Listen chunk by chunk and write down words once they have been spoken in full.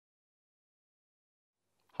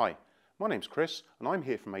Hi, my name's Chris and I'm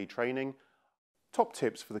here from A Training. Top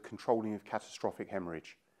tips for the controlling of catastrophic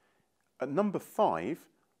hemorrhage. At number 5,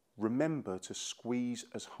 remember to squeeze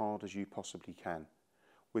as hard as you possibly can.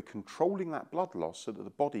 We're controlling that blood loss so that the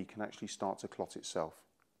body can actually start to clot itself.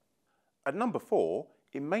 At number 4,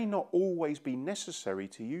 it may not always be necessary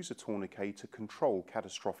to use a tourniquet to control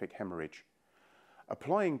catastrophic hemorrhage.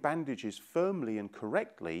 Applying bandages firmly and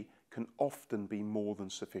correctly can often be more than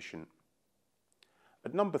sufficient.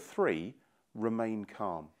 At number 3, remain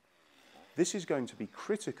calm. This is going to be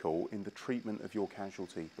critical in the treatment of your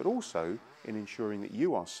casualty, but also in ensuring that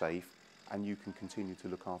you are safe and you can continue to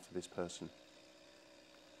look after this person.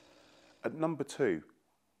 At number 2,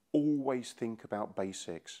 always think about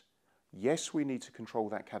basics. Yes, we need to control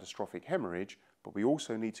that catastrophic hemorrhage, but we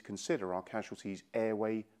also need to consider our casualty's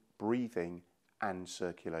airway, breathing and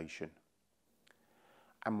circulation.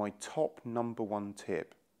 And my top number 1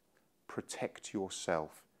 tip, protect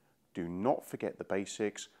yourself. Do not forget the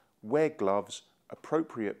basics. Wear gloves,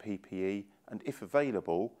 appropriate PPE, and if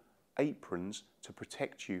available, aprons to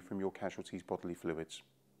protect you from your casualty's bodily fluids.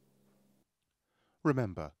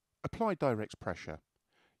 Remember, apply direct pressure.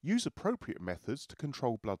 Use appropriate methods to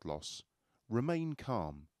control blood loss. Remain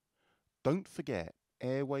calm. Don't forget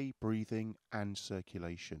airway, breathing and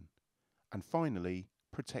circulation. And finally,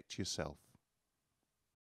 protect yourself.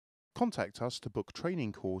 Contact us to book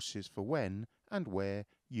training courses for when and where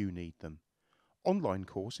you need them. Online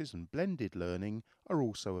courses and blended learning are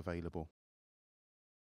also available.